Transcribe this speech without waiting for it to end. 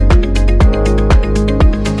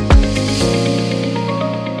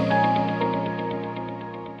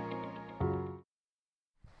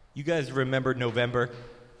You guys remember November?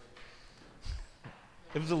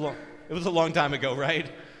 It was a long time ago, right?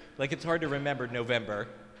 Like, it's hard to remember November.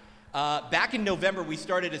 Back in November, we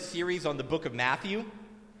started a series on the book of Matthew.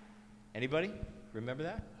 Anybody remember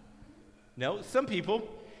that? No? Some people.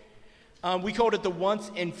 We called it the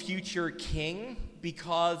Once and Future King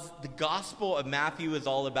because the Gospel of Matthew is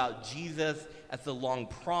all about Jesus as the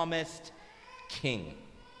long-promised King.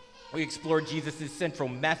 We explored Jesus' central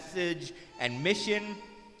message and mission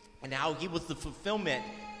and how he was the fulfillment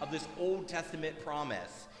of this Old Testament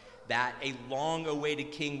promise that a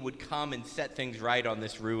long-awaited king would come and set things right on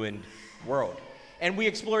this ruined world. And we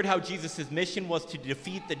explored how Jesus' mission was to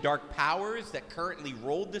defeat the dark powers that currently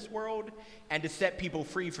ruled this world and to set people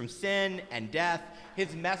free from sin and death.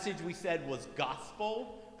 His message, we said, was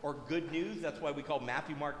gospel, or good news. That's why we call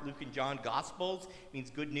Matthew, Mark, Luke, and John Gospels. It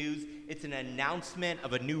means good news. It's an announcement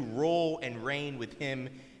of a new rule and reign with him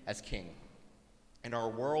as king. In our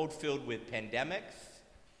world filled with pandemics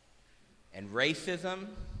and racism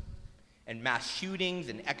and mass shootings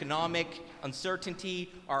and economic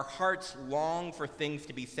uncertainty, our hearts long for things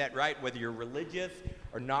to be set right, whether you're religious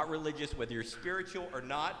or not religious, whether you're spiritual or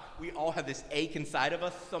not. We all have this ache inside of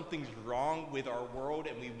us. Something's wrong with our world,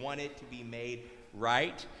 and we want it to be made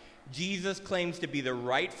right. Jesus claims to be the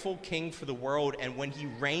rightful king for the world, and when he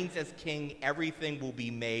reigns as king, everything will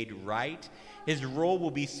be made right. His rule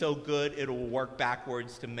will be so good, it will work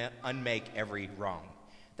backwards to unmake every wrong.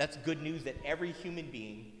 That's good news that every human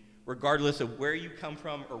being, regardless of where you come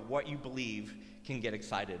from or what you believe, can get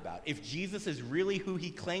excited about. If Jesus is really who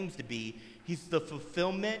he claims to be, he's the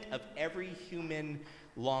fulfillment of every human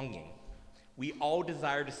longing. We all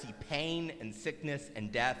desire to see pain and sickness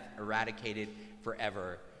and death eradicated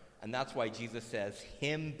forever. And that's why Jesus says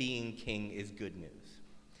him being king is good news.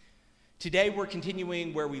 Today we're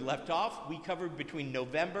continuing where we left off. We covered between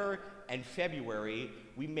November and February.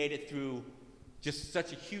 We made it through just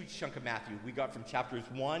such a huge chunk of Matthew. We got from chapters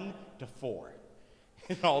 1 to 4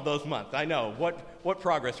 in all those months. I know, what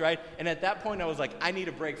progress, right? And at that point I was like, I need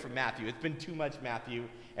a break from Matthew. It's been too much Matthew,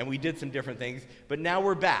 and we did some different things. But now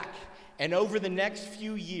we're back. And over the next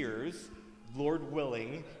few years, Lord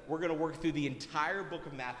willing, we're going to work through the entire book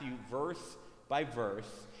of Matthew, verse by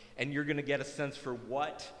verse, and you're going to get a sense for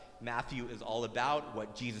what Matthew is all about,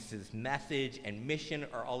 what Jesus' message and mission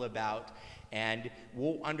are all about, and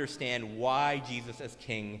we'll understand why Jesus as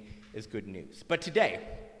king is good news. But today,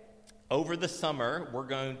 over the summer, we're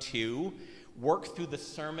going to work through the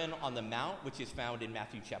Sermon on the Mount, which is found in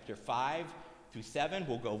Matthew chapter 5 through 7.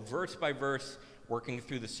 We'll go verse by verse, working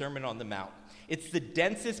through the Sermon on the Mount. It's the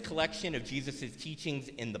densest collection of Jesus' teachings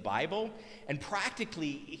in the Bible, and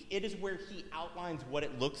practically, it is where he outlines what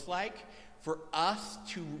it looks like for us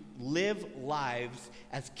to live lives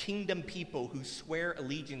as kingdom people who swear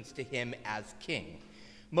allegiance to him as king.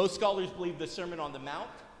 Most scholars believe the Sermon on the Mount,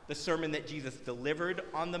 the sermon that Jesus delivered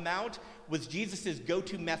on the Mount, was Jesus'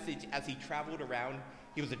 go-to message as he traveled around.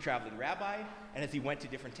 He was a traveling rabbi, and as he went to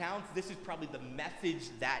different towns, this is probably the message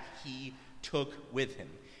that he took with him.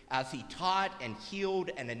 As he taught and healed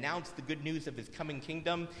and announced the good news of his coming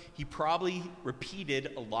kingdom, he probably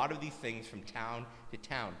repeated a lot of these things from town to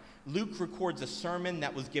town. Luke records a sermon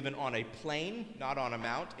that was given on a plain, not on a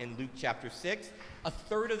mount, in Luke chapter 6. A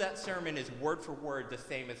third of that sermon is word for word the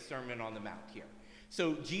same as Sermon on the Mount here.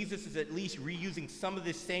 So Jesus is at least reusing some of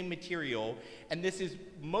this same material, and this is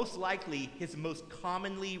most likely his most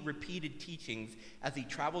commonly repeated teachings as he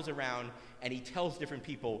travels around and he tells different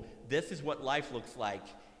people, this is what life looks like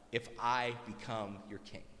if I become your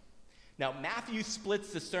king. Now, Matthew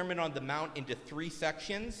splits the Sermon on the Mount into 3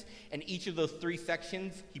 sections, and each of those 3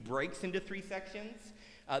 sections, he breaks into 3 sections.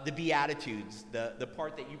 The Beatitudes, the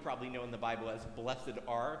part that you probably know in the Bible as blessed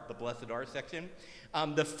are, the blessed are section.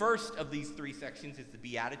 The first of these 3 sections is the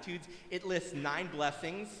Beatitudes. It lists 9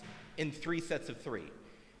 blessings in 3 sets of 3.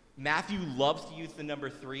 Matthew loves to use the number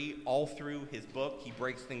 3 all through his book. He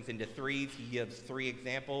breaks things into 3s. He gives 3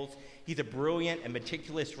 examples. He's a brilliant and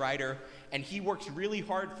meticulous writer, and he works really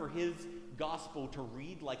hard for his gospel to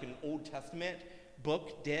read like an Old Testament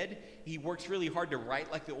book did. He works really hard to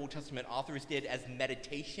write like the Old Testament authors did as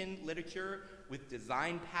meditation literature with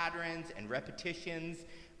design patterns and repetitions,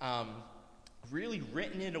 really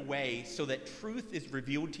written in a way so that truth is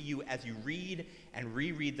revealed to you as you read and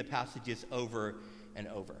reread the passages over and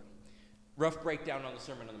over. Rough breakdown on the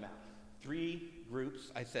Sermon on the Mount. 3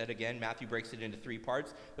 groups, I said again, Matthew breaks it into 3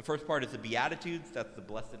 parts. The first part is the Beatitudes, that's the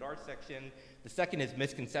blessed are section. The second is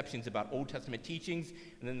misconceptions about Old Testament teachings.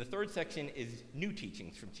 And then the third section is new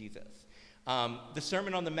teachings from Jesus. The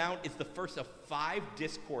Sermon on the Mount is the first of 5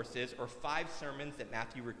 discourses or 5 sermons that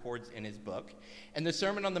Matthew records in his book. And the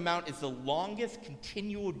Sermon on the Mount is the longest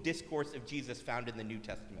continual discourse of Jesus found in the New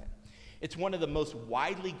Testament. It's one of the most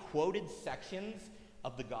widely quoted sections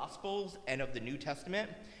of the Gospels and of the New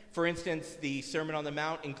Testament. For instance, the Sermon on the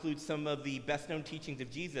Mount includes some of the best-known teachings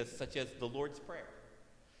of Jesus, such as the Lord's Prayer.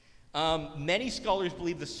 Many scholars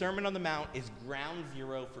believe the Sermon on the Mount is ground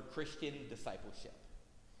zero for Christian discipleship.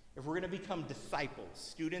 If we're going to become disciples,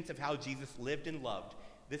 students of how Jesus lived and loved,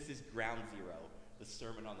 this is ground zero, the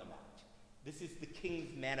Sermon on the Mount. This is the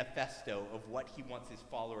King's manifesto of what he wants his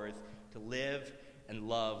followers to live and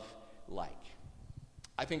love like.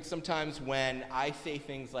 I think sometimes when I say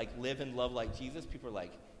things like live and love like Jesus, people are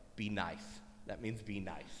like, be nice. That means be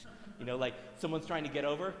nice. Like someone's trying to get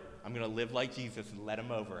over, I'm going to live like Jesus and let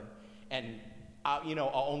him over. And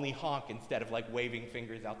I'll only honk instead of like waving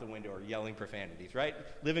fingers out the window or yelling profanities, right?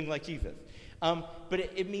 Living like Jesus. But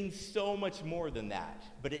it means so much more than that.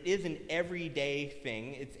 But it is an everyday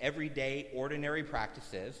thing. It's everyday, ordinary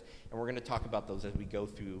practices. And we're going to talk about those as we go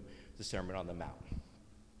through the Sermon on the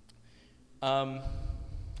Mount.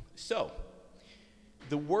 So,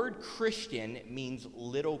 the word Christian means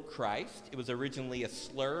little Christ. It was originally a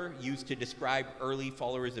slur used to describe early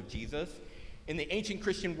followers of Jesus. In the ancient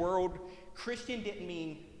Christian world, Christian didn't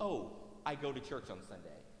mean, oh, I go to church on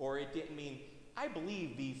Sunday. Or it didn't mean, I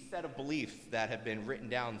believe these set of beliefs that have been written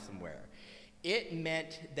down somewhere. It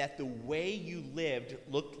meant that the way you lived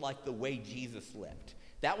looked like the way Jesus lived.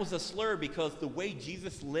 That was a slur because the way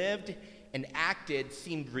Jesus lived and acted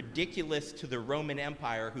seemed ridiculous to the Roman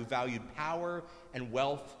Empire, who valued power and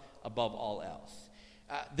wealth above all else.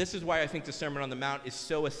 This is why I think the Sermon on the Mount is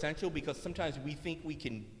so essential, because sometimes we think we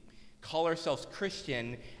can call ourselves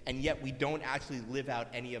Christian, and yet we don't actually live out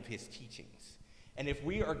any of his teachings. And if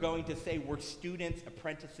we are going to say we're students,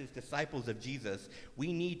 apprentices, disciples of Jesus,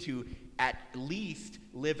 we need to at least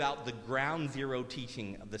live out the ground zero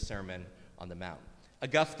teaching of the Sermon on the Mount.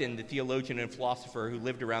 Augustine, the theologian and philosopher who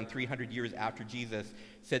lived around 300 years after Jesus,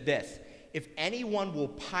 said this: if anyone will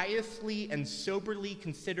piously and soberly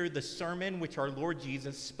consider the sermon which our Lord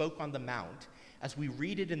Jesus spoke on the Mount, as we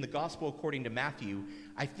read it in the Gospel according to Matthew,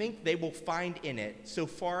 I think they will find in it, so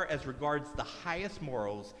far as regards the highest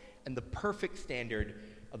morals and the perfect standard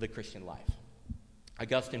of the Christian life.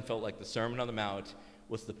 Augustine felt like the Sermon on the Mount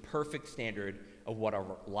was the perfect standard of what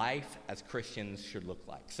our life as Christians should look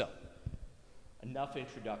like. So, enough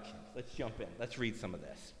introductions. Let's jump in. Let's read some of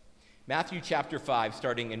this. Matthew chapter 5,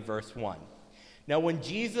 starting in verse 1. Now when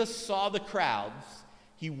Jesus saw the crowds,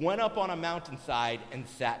 he went up on a mountainside and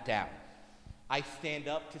sat down. I stand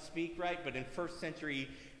up to speak, right? But in first century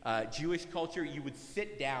Jewish culture, you would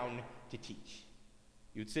sit down to teach.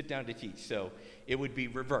 You would sit down to teach. So it would be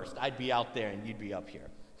reversed. I'd be out there and you'd be up here.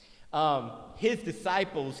 His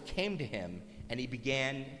disciples came to him and he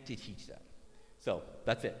began to teach them. So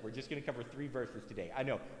that's it. We're just going to cover 3 verses today. I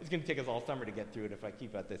know it's going to take us all summer to get through it if I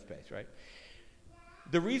keep at this pace, right?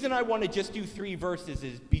 The reason I want to just do 3 verses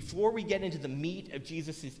is before we get into the meat of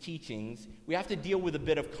Jesus' teachings, we have to deal with a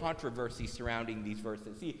bit of controversy surrounding these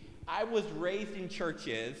verses. See, I was raised in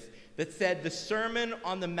churches that said the Sermon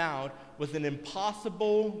on the Mount was an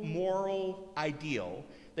impossible moral ideal.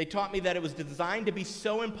 They taught me that it was designed to be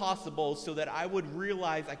so impossible so that I would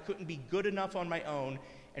realize I couldn't be good enough on my own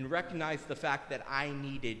and recognize the fact that I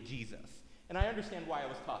needed Jesus. And I understand why I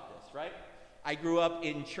was taught this, right? I grew up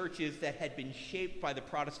in churches that had been shaped by the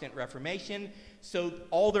Protestant Reformation, so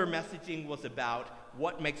all their messaging was about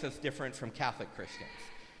what makes us different from Catholic Christians.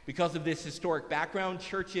 Because of this historic background,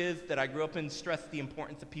 churches that I grew up in stressed the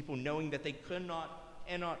importance of people knowing that they cannot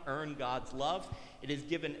earn God's love. It is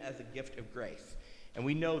given as a gift of grace. And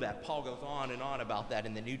we know that. Paul goes on and on about that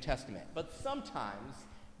in the New Testament. But sometimes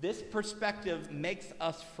this perspective makes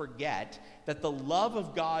us forget that the love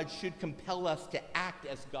of God should compel us to act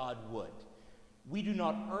as God would. We do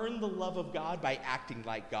not earn the love of God by acting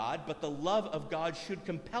like God, but the love of God should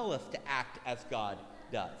compel us to act as God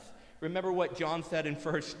does. Remember what John said in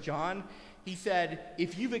 1 John? He said,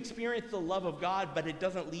 if you've experienced the love of God, but it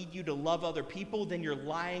doesn't lead you to love other people, then you're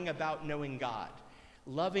lying about knowing God.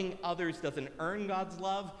 Loving others doesn't earn God's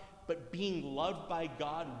love, but being loved by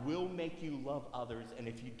God will make you love others. And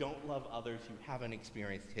if you don't love others, you haven't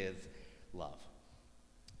experienced his love.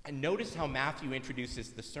 And notice how Matthew introduces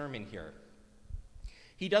the sermon here.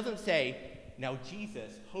 He doesn't say, now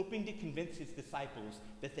Jesus, hoping to convince his disciples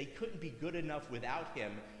that they couldn't be good enough without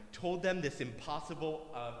him, told them this impossible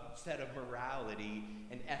set of morality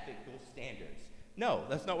and ethical standards. No,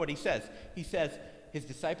 that's not what he says. He says his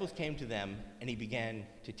disciples came to them and he began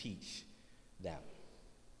to teach them.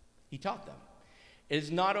 He taught them. It is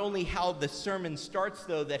not only how the sermon starts,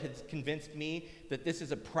 though, that has convinced me that this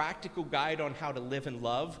is a practical guide on how to live and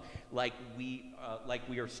love like we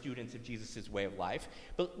are students of Jesus' way of life.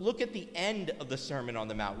 But look at the end of the Sermon on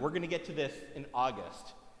the Mount. We're going to get to this in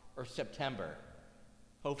August or September,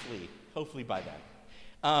 hopefully by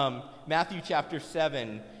then. Matthew chapter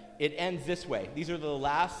 7, it ends this way. These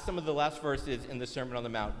are some of the last verses in the Sermon on the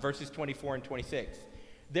Mount, verses 24 and 26.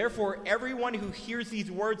 Therefore, everyone who hears these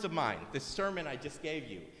words of mine, this sermon I just gave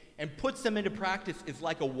you, and puts them into practice is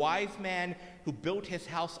like a wise man who built his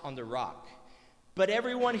house on the rock. But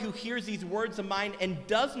everyone who hears these words of mine and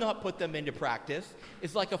does not put them into practice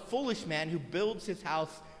is like a foolish man who builds his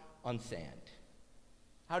house on sand.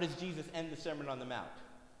 How does Jesus end the Sermon on the Mount?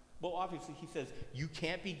 Well, obviously, he says, you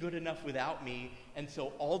can't be good enough without me, and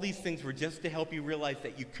so all these things were just to help you realize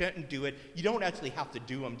that you couldn't do it. You don't actually have to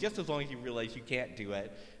do them, just as long as you realize you can't do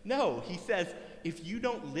it. No, he says, if you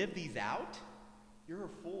don't live these out, you're a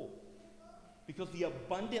fool. Because the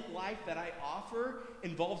abundant life that I offer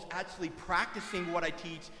involves actually practicing what I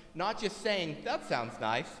teach, not just saying, that sounds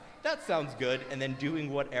nice, that sounds good, and then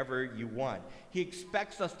doing whatever you want. He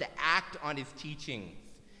expects us to act on his teachings.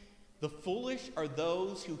 The foolish are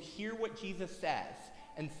those who hear what Jesus says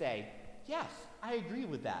and say, yes, I agree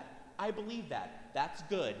with that. I believe that. That's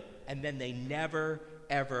good. And then they never,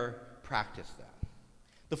 ever practice them.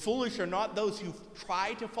 The foolish are not those who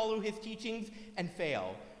try to follow his teachings and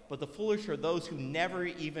fail, but the foolish are those who never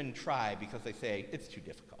even try because they say, it's too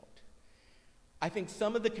difficult. I think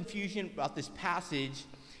some of the confusion about this passage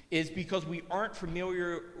is because we aren't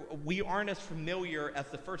as familiar as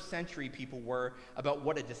the first century people were about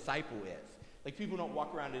what a disciple is. Like, people don't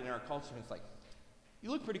walk around in our culture and it's like,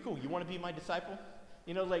 you look pretty cool. You want to be my disciple?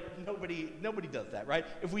 You know, like, nobody does that, right?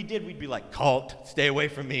 If we did, we'd be like, cult, stay away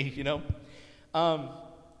from me, you know?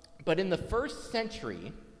 But in the first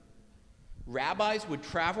century, rabbis would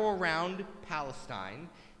travel around Palestine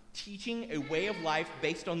teaching a way of life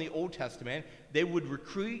based on the Old Testament. They would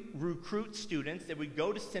recruit students. They would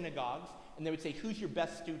go to synagogues, and they would say, who's your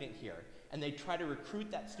best student here? And they'd try to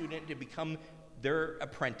recruit that student to become their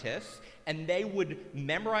apprentice, and they would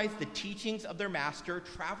memorize the teachings of their master,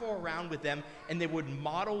 travel around with them, and they would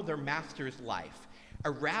model their master's life.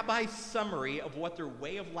 A rabbi's summary of what their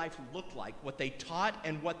way of life looked like, what they taught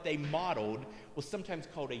and what they modeled, was sometimes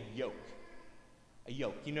called a yoke. A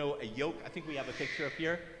yoke. You know, a yoke, I think we have a picture up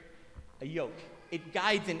here. A yoke. It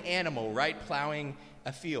guides an animal, right, plowing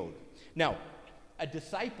a field. Now, a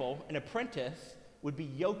disciple, an apprentice, would be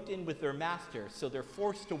yoked in with their master, so they're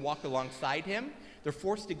forced to walk alongside him. They're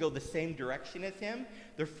forced to go the same direction as him.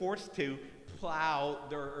 They're forced to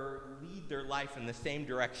lead their life in the same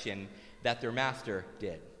direction that their master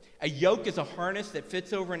did. A yoke is a harness that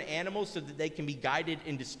fits over an animal so that they can be guided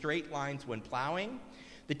into straight lines when plowing.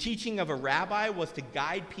 The teaching of a rabbi was to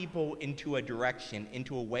guide people into a direction,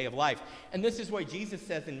 into a way of life. And this is why Jesus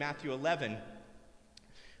says in Matthew 11,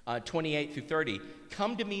 28 through 30,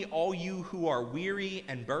 come to me, all you who are weary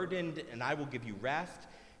and burdened, and I will give you rest.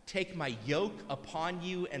 Take my yoke upon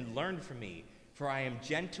you and learn from me, for I am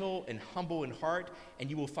gentle and humble in heart, and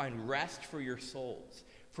you will find rest for your souls.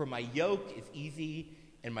 For my yoke is easy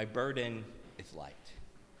and my burden is light.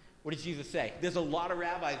 What does Jesus say? There's a lot of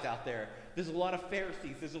rabbis out there. There's a lot of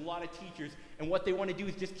Pharisees. There's a lot of teachers. And what they want to do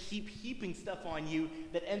is just keep heaping stuff on you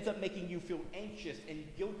that ends up making you feel anxious and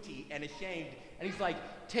guilty and ashamed. And he's like,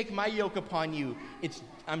 take my yoke upon you.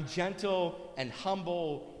 I'm gentle and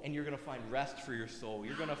humble, and you're going to find rest for your soul.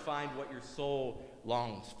 You're going to find what your soul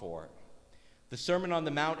longs for. The Sermon on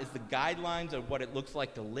the Mount is the guidelines of what it looks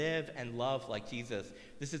like to live and love like Jesus.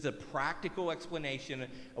 This is a practical explanation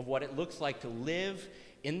of what it looks like to live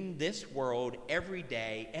in this world every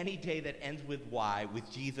day, any day that ends with Y, with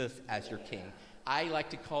Jesus as your king. I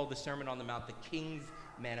like to call the Sermon on the Mount the King's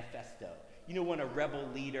Manifesto. You know, when a rebel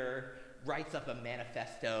leader writes up a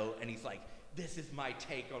manifesto and he's like, this is my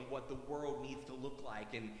take on what the world needs to look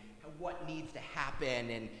like and what needs to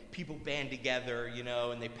happen, and people band together, you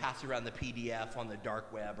know, and they pass around the PDF on the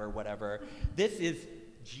dark web or whatever. This is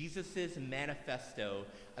Jesus' manifesto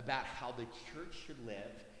about how the church should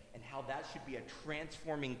live and how that should be a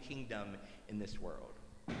transforming kingdom in this world.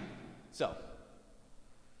 So,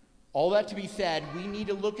 all that to be said, we need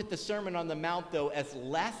to look at the Sermon on the Mount, though, as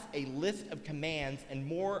less a list of commands and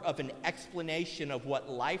more of an explanation of what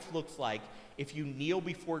life looks like if you kneel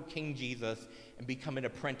before King Jesus and become an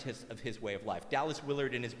apprentice of his way of life. Dallas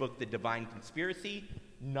Willard, in his book, The Divine Conspiracy,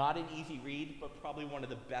 not an easy read, but probably one of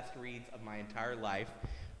the best reads of my entire life.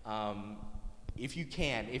 If you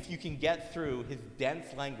can get through his dense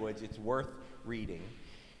language, it's worth reading.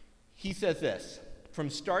 He says this: from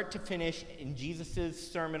start to finish in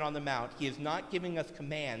Jesus' Sermon on the Mount, he is not giving us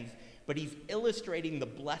commands, but he's illustrating the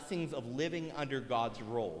blessings of living under God's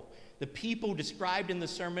rule. The people described in the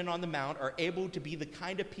Sermon on the Mount are able to be the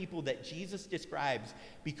kind of people that Jesus describes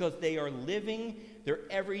because they are living their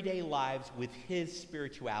everyday lives with his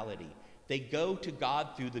spirituality. They go to God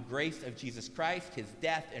through the grace of Jesus Christ, his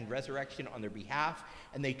death and resurrection on their behalf,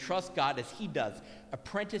 and they trust God as he does,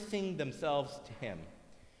 apprenticing themselves to him.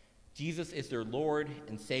 Jesus is their Lord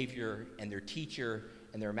and Savior and their teacher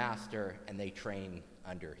and their master, and they train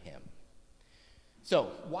under him.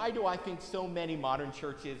 So, why do I think so many modern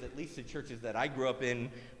churches, at least the churches that I grew up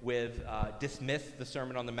in with, dismiss the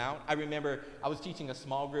Sermon on the Mount? I remember I was teaching a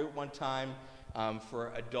small group one time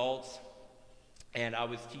for adults, and I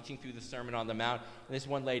was teaching through the Sermon on the Mount, and this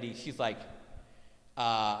one lady, she's like,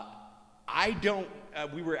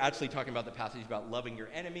 we were actually talking about the passage about loving your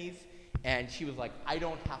enemies, and she was like, I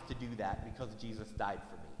don't have to do that because Jesus died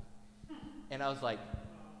for me. And I was like,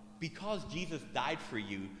 because Jesus died for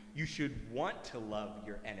you, you should want to love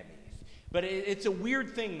your enemies. But it's a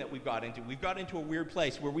weird thing that we've got into. We've got into a weird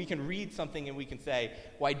place where we can read something and we can say,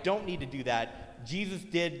 well, I don't need to do that. Jesus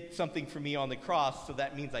did something for me on the cross, so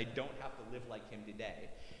that means I don't have to live like him today.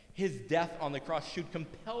 His death on the cross should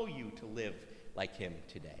compel you to live like him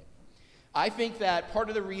today. I think that part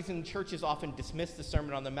of the reason churches often dismiss the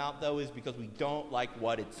Sermon on the Mount, though, is because we don't like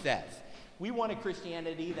what it says. We want a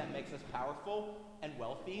Christianity that makes us powerful and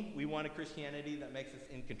wealthy. We want a Christianity that makes us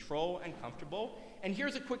in control and comfortable. And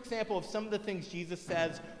here's a quick sample of some of the things Jesus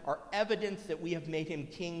says are evidence that we have made him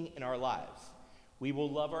king in our lives. We will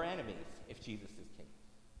love our enemies if Jesus is king.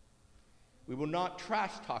 We will not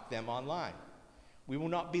trash talk them online. We will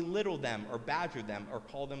not belittle them or badger them or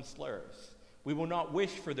call them slurs. We will not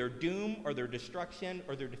wish for their doom or their destruction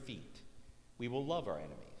or their defeat. We will love our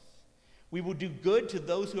enemies. We will do good to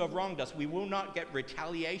those who have wronged us. We will not get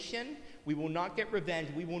retaliation. We will not get revenge.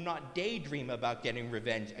 We will not daydream about getting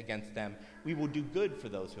revenge against them. We will do good for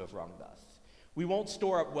those who have wronged us. We won't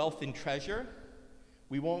store up wealth and treasure.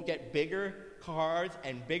 We won't get bigger cars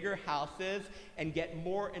and bigger houses and get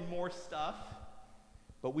more and more stuff.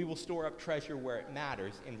 But we will store up treasure where it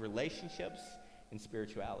matters, in relationships and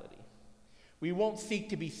spirituality. We won't seek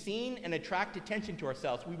to be seen and attract attention to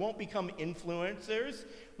ourselves. We won't become influencers.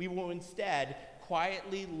 We will instead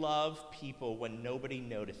quietly love people when nobody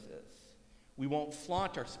notices. We won't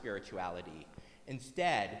flaunt our spirituality.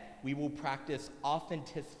 Instead, we will practice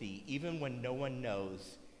authenticity even when no one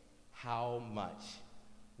knows how much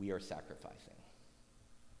we are sacrificing.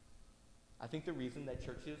 I think the reason that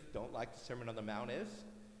churches don't like the Sermon on the Mount is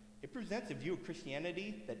it presents a view of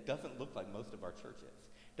Christianity that doesn't look like most of our churches.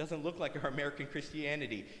 Doesn't look like our American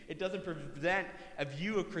Christianity. It doesn't present a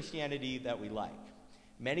view of Christianity that we like.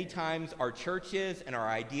 Many times our churches and our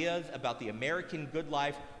ideas about the American good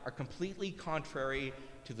life are completely contrary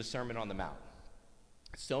to the Sermon on the Mount.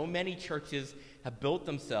 So many churches have built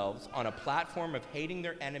themselves on a platform of hating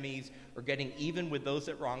their enemies or getting even with those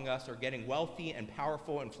that wrong us or getting wealthy and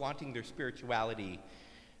powerful and flaunting their spirituality.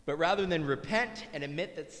 But rather than repent and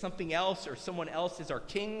admit that something else or someone else is our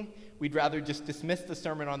king, we'd rather just dismiss the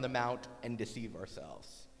Sermon on the Mount and deceive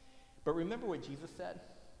ourselves. But remember what Jesus said?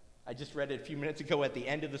 I just read it a few minutes ago at the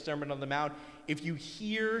end of the Sermon on the Mount. If you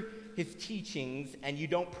hear his teachings and you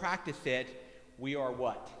don't practice it, we are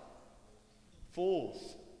what?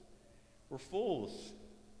 Fools. We're fools.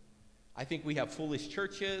 I think we have foolish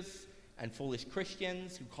churches and foolish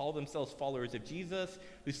Christians who call themselves followers of Jesus,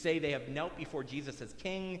 who say they have knelt before Jesus as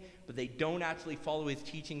king, but they don't actually follow his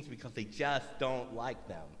teachings because they just don't like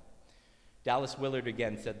them. Dallas Willard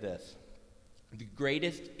again said this: the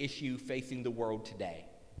greatest issue facing the world today.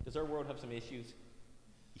 Does our world have some issues?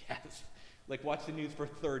 Yes. Like, watch the news for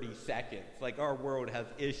 30 seconds. Like, our world has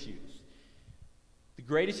issues. The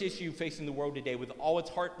greatest issue facing the world today, with all its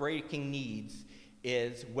heartbreaking needs,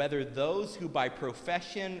 is whether those who by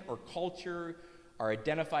profession or culture are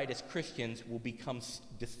identified as Christians will become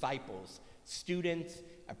disciples, students,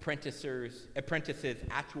 apprentices,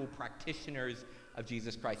 actual practitioners of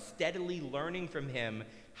Jesus Christ, steadily learning from him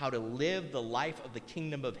how to live the life of the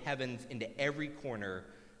kingdom of heavens into every corner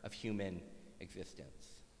of human existence.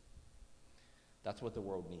 That's what the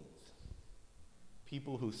world needs.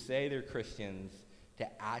 People who say they're Christians to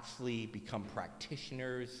actually become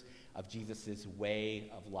practitioners of Jesus' way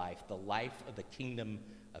of life, the life of the kingdom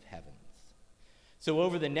of heavens. So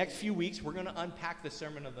over the next few weeks, we're going to unpack the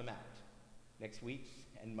Sermon on the Mount. Next weeks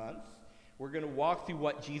and months, we're going to walk through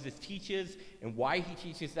what Jesus teaches and why he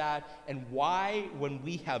teaches that, and why, when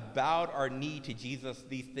we have bowed our knee to Jesus,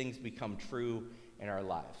 these things become true in our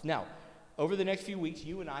lives. Now, over the next few weeks,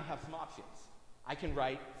 you and I have some options. I can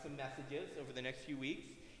write some messages over the next few weeks,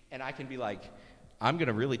 and I can be like, I'm going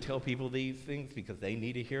to really tell people these things because they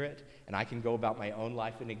need to hear it, and I can go about my own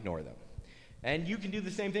life and ignore them. And you can do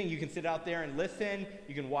the same thing. You can sit out there and listen.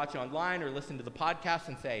 You can watch online or listen to the podcast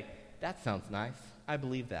and say, that sounds nice. I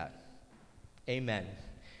believe that. Amen.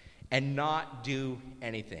 And not do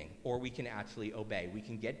anything. Or we can actually obey. We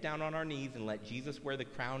can get down on our knees and let Jesus wear the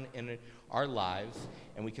crown in our lives,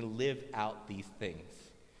 and we can live out these things.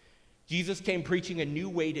 Jesus came preaching a new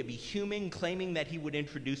way to be human, claiming that he would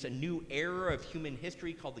introduce a new era of human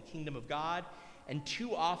history called the kingdom of God. And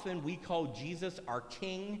too often we call Jesus our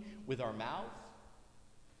king with our mouths.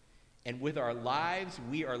 And with our lives,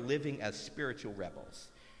 we are living as spiritual rebels.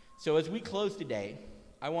 So as we close today,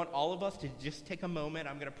 I want all of us to just take a moment.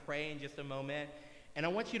 I'm going to pray in just a moment. And I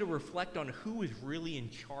want you to reflect on who is really in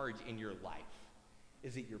charge in your life.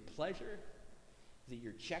 Is it your pleasure? Is it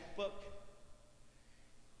your checkbook?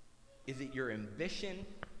 Is it your ambition?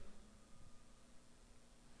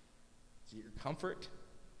 Is it your comfort?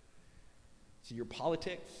 Is it your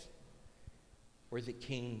politics? Or is it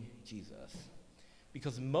King Jesus?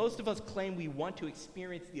 Because most of us claim we want to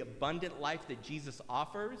experience the abundant life that Jesus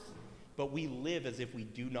offers, but we live as if we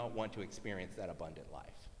do not want to experience that abundant life.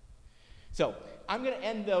 So I'm going to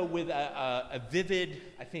end, though, with a vivid,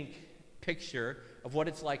 I think, picture of what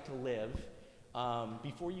it's like to live,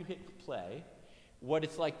 before you hit play, what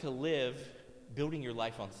it's like to live building your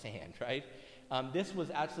life on sand, right? This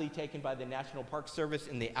was actually taken by the National Park Service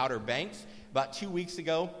in the Outer Banks. About 2 weeks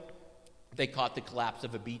ago, they caught the collapse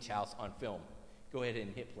of a beach house on film. Go ahead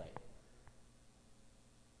and hit play.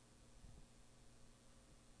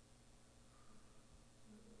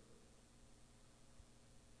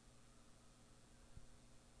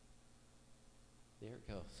 There it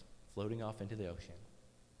goes, floating off into the ocean.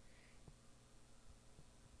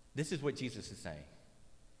 This is what Jesus is saying.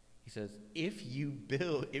 He says, if you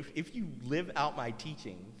live out my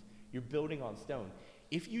teachings, you're building on stone.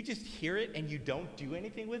 If you just hear it and you don't do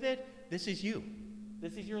anything with it, this is you.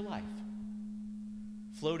 This is your life.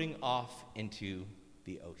 Floating off into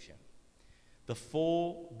the ocean. The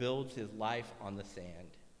fool builds his life on the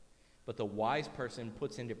sand, but the wise person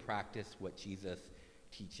puts into practice what Jesus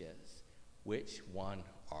teaches. Which one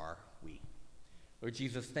are we? Lord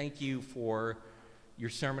Jesus, thank you for your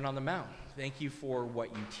Sermon on the Mount. Thank you for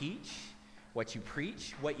what you teach, what you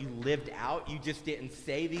preach, what you lived out. You just didn't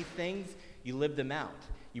say these things, you lived them out.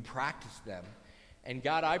 You practiced them. And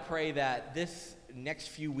God, I pray that this next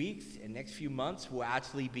few weeks and next few months will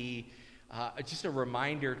actually be just a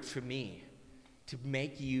reminder to me to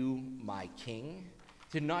make you my king,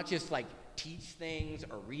 to not just like teach things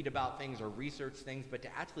or read about things or research things, but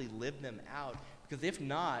to actually live them out. Because if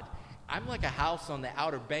not, I'm like a house on the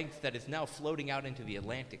Outer Banks that is now floating out into the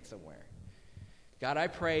Atlantic somewhere. God, I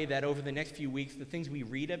pray that over the next few weeks, the things we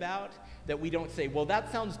read about, that we don't say, well,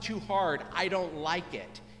 that sounds too hard, I don't like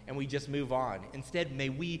it, and we just move on. Instead, may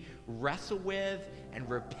we wrestle with and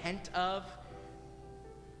repent of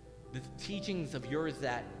the teachings of yours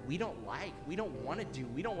that we don't like, we don't want to do,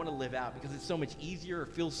 we don't want to live out, because it's so much easier, it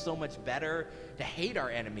feels so much better to hate our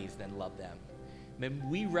enemies than love them. May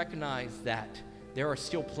we recognize that there are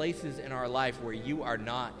still places in our life where you are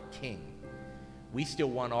not king. We still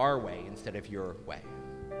want our way instead of your way.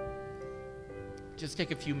 Just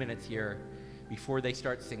take a few minutes here before they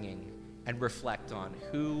start singing and reflect on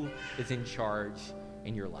who is in charge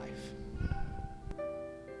in your life.